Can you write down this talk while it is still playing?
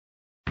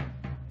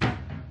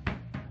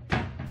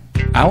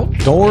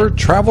Outdoor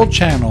Travel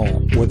Channel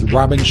with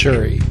Rob and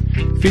Sherry,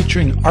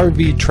 featuring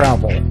RV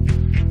travel,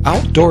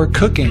 outdoor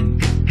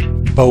cooking,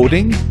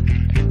 boating,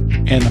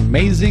 and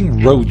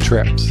amazing road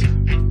trips.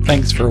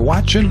 Thanks for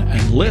watching,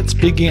 and let's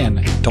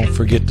begin. Don't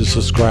forget to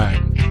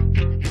subscribe.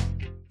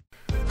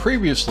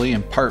 Previously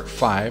in part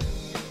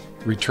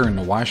 5, Return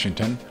to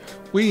Washington,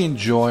 we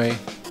enjoy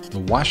the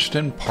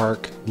Washington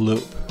Park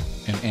Loop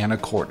in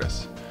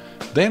Anacortes.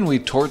 Then we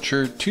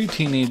torture 2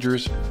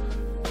 teenagers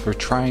for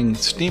trying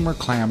steamer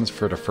clams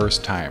for the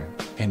first time,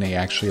 and they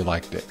actually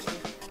liked it.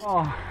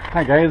 Oh,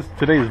 hi guys,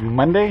 today's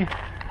Monday,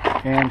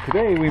 and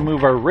today we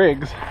move our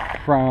rigs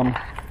from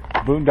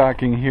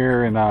boondocking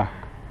here in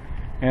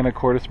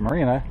Anacortes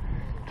Marina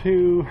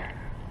to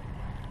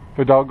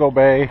Fidalgo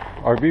Bay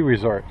RV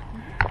Resort.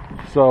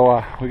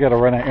 So we got to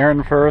run an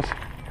errand first,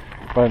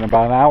 but in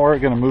about an hour we're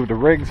going to move the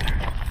rigs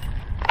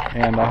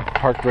and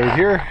park right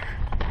here,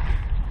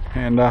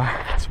 and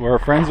that's where our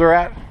friends are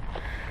at.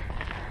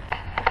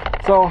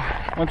 So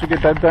once we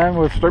get that done,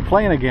 we'll start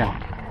playing again.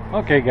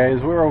 Okay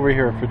guys, we're over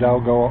here at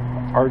Fidalgo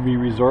RV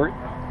Resort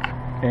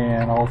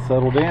and all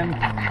settled in.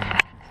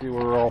 See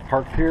where we're all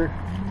parked here,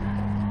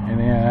 and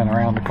then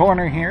around the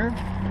corner here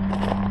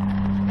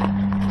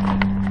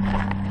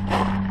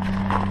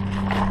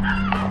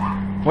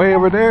way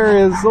over there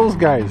is those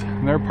guys,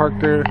 and they're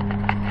parked there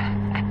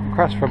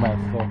across from us.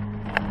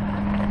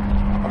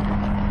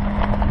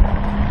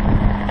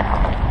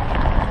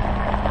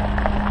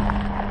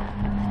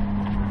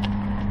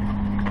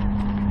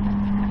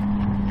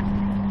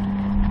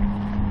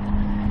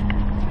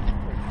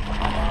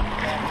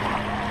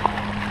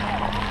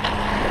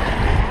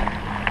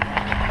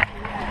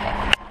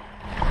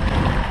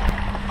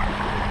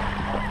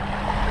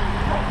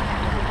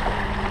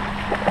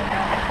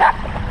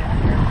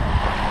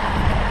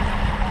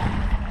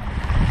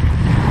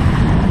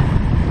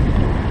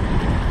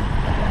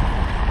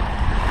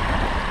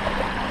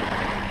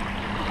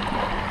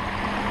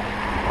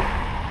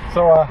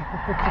 So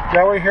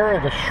yeah, we're here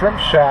at the shrimp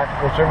shack,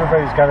 which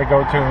everybody's got to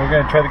go to, and we're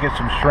going to try to get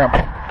some shrimp.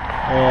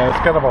 And it's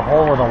kind of a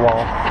hole in the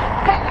wall.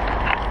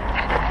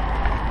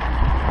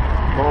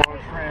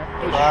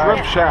 The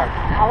shrimp shack.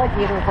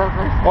 Alligator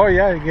burger. Oh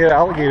yeah, you get an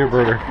alligator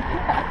burger.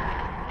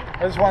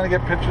 I just want to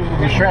get pictures of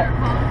the shrimp.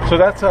 So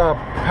that's a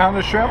pound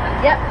of shrimp?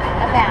 Yep,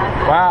 a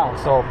pound. Wow,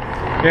 so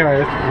anyway,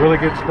 it's really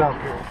good stuff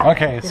here.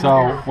 Okay,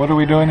 so what are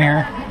we doing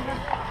here?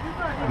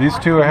 These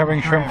two are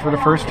having shrimp for the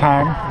first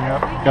time.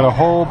 Yep. Got a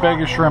whole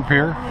bag of shrimp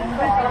here.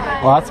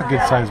 Well, that's a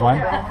good size one.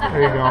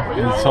 There you go.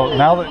 And so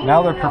now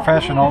they're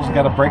professionals.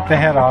 Got to break the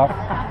head off.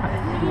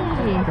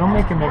 Don't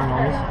make him make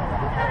noise.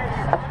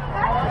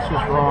 That's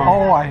just wrong.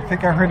 Oh, I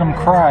think I heard him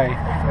cry.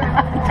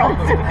 Don't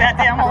do that,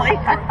 Emily.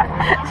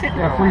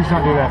 Yeah, please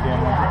don't do that, Dan.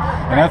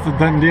 And that's a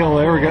done deal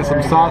there. We got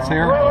some sauce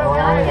here. Oh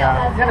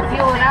yeah. Gotta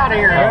peel it out of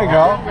here. There you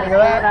go. Look at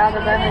that. Out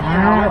of that.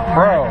 You're a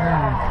pro.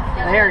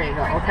 There you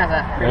go. Look at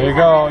that. There you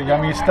go.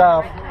 Yummy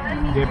stuff.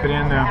 Dip it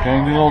in there.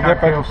 Can do a little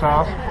dipping. Cocktail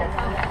sauce.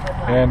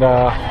 And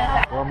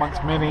we're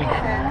amongst many in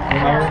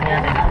here.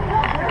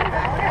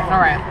 All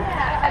right.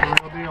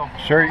 Real deal.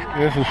 Sherry,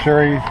 this is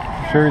Sherry.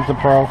 Sherry's the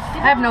pro.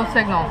 I have no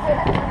signal.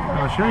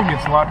 Sure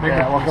gets a lot bigger.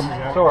 Yeah, welcome.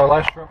 So our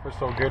last shrimp was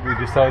so good, we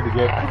decided to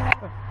get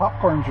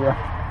popcorn shrimp.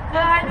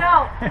 I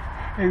know.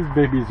 These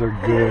babies are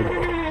good.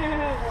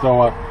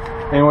 So,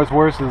 and what's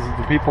worse is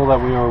the people that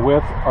we are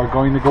with are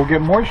going to go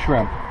get more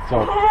shrimp.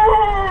 So,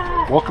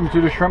 welcome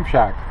to the shrimp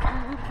shack.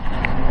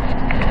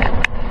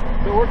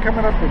 So we're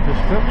coming up with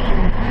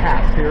Deception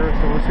Pass here,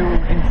 so we'll see what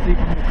we can see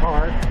from the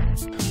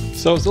car.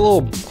 So it's a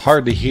little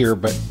hard to hear,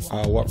 but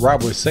what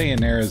Rob was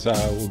saying there is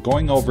we're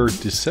going over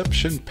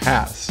Deception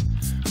Pass,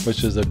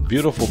 which is a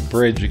beautiful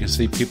bridge. You can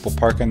see people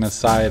park on the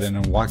side and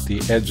then walk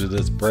the edge of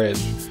this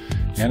bridge,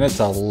 and it's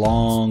a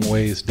long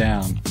ways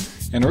down.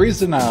 And the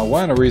reason,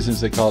 one of the reasons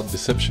they call it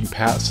Deception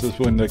Pass is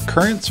when the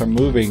currents are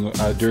moving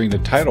during the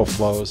tidal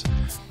flows,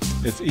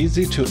 it's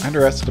easy to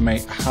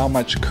underestimate how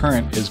much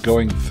current is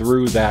going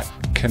through that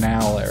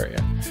canal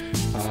area.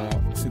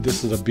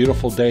 This is a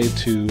beautiful day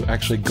to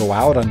actually go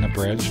out on the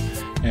bridge,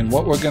 and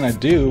what we're going to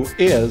do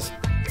is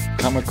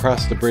come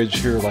across the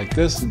bridge here like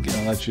this and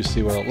let you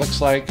see what it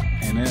looks like,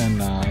 and then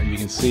you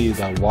can see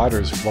the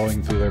water's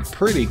flowing through there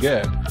pretty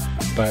good.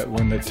 But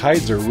when the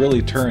tides are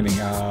really turning,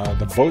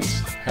 the boats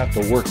have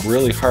to work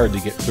really hard to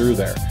get through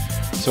there.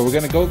 So we're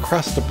going to go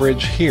across the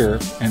bridge here,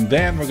 and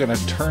then we're going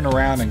to turn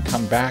around and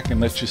come back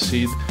and let you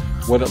see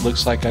what it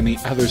looks like on the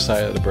other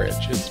side of the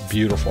bridge. It's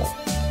beautiful.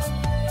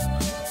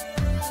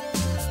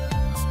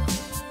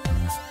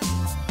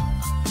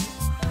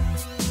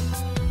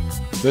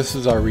 This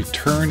is our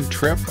return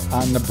trip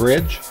on the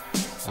bridge.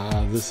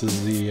 This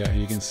is the,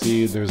 you can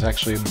see there's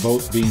actually a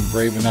boat being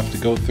brave enough to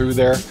go through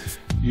there.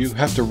 You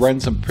have to run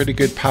some pretty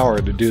good power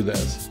to do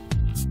this.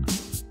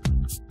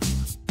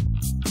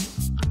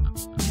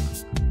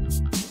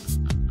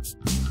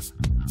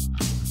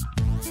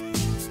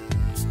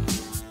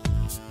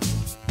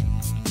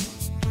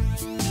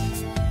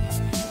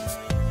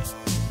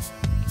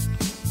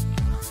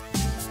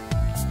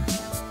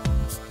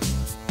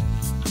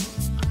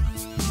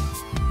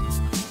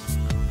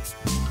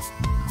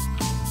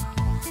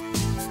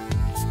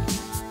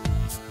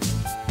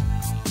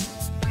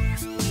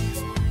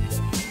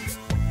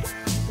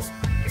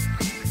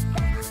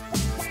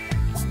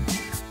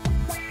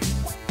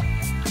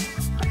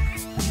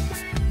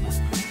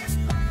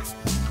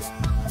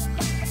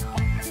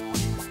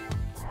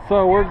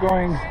 So we're at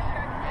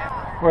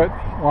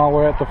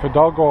the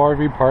Fidalgo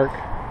RV park,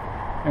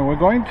 and we're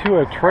going to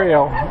a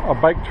trail, a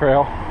bike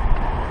trail,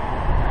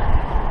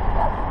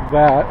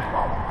 that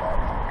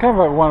kind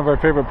of one of our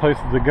favorite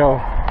places to go,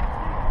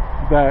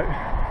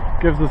 that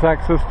gives us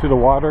access to the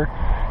water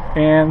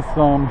and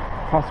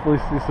possibly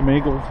see some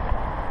eagles,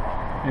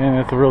 and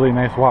it's a really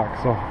nice walk.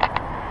 So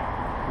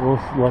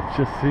let's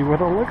just see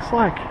what it looks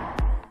like.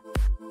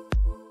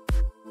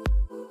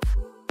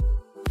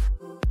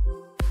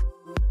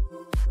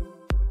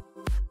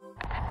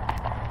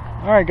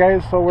 Alright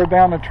guys, so we're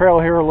down the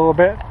trail here a little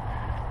bit.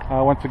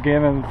 Once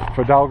again in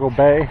Fidalgo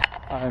Bay.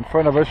 In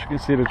front of us you can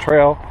see the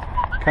trail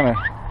kind of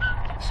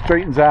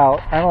straightens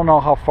out. I don't know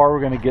how far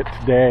we're going to get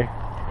today,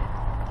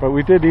 but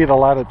we did eat a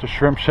lot at the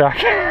shrimp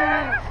shack.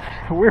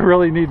 We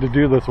really need to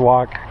do this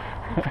walk.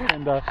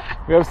 And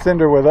we have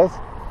Cinder with us.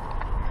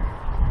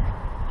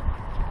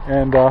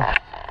 And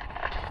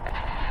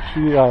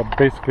she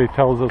basically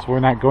tells us we're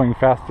not going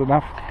fast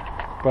enough.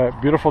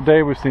 But beautiful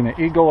day. We've seen an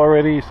eagle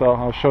already, so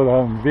I'll show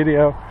that in the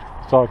video.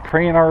 Saw a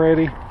crane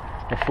already.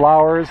 The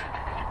flowers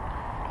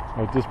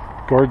are just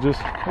gorgeous.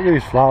 Look at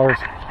these flowers.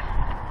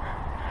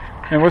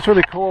 And what's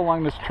really cool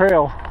along this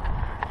trail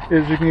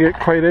is you can get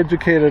quite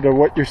educated of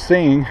what you're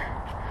seeing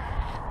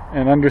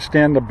and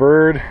understand the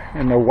bird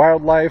and the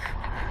wildlife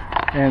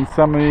and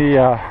some of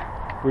the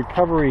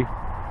recovery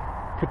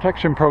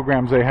protection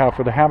programs they have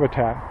for the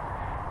habitat.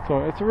 So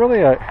it's really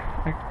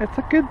it's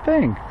a good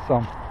thing.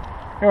 So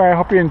anyway, I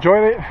hope you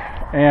enjoyed it,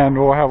 and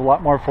we'll have a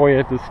lot more for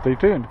you. Just stay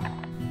tuned.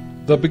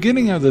 The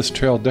beginning of this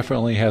trail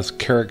definitely has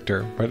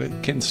character, but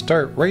it can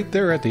start right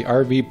there at the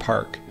RV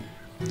park.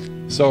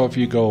 So if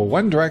you go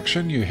one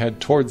direction, you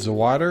head towards the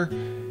water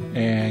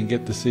and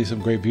get to see some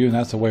great view, and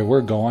that's the way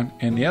we're going.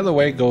 And the other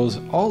way goes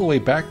all the way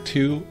back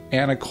to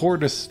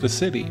Anacortes, the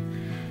city.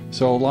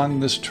 So along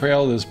this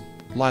trail there's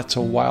lots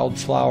of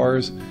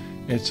wildflowers.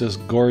 It's just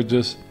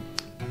gorgeous.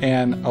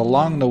 And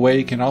along the way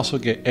you can also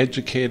get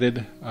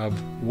educated of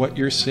what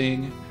you're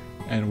seeing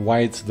and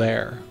why it's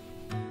there.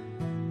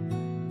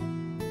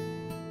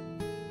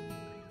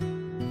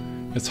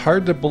 It's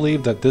hard to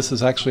believe that this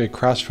is actually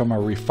across from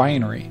a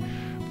refinery,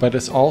 but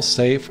it's all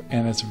safe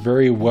and it's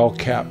very well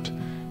kept.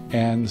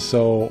 And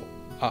so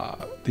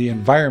the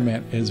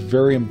environment is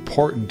very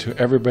important to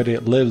everybody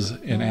that lives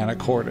in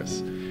Anacortes.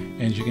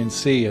 And as you can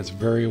see, it's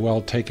very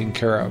well taken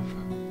care of.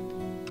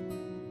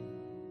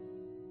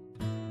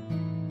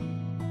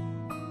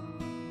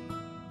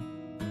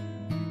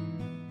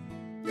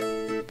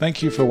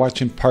 Thank you for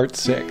watching part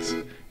 6.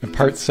 In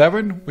part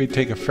 7, we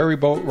take a ferry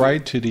boat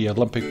ride to the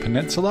Olympic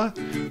Peninsula.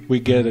 We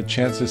get a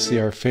chance to see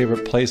our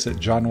favorite place at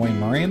John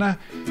Wayne Marina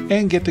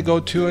and get to go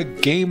to a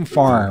game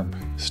farm.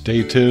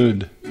 Stay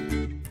tuned.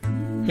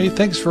 Hey,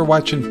 thanks for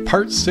watching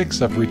part 6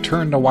 of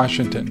Return to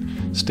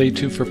Washington. Stay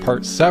tuned for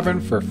part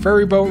 7 for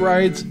ferry boat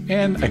rides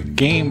and a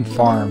game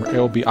farm.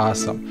 It'll be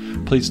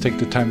awesome. Please take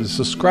the time to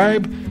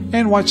subscribe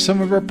and watch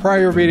some of our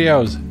prior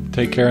videos.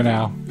 Take care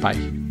now. Bye.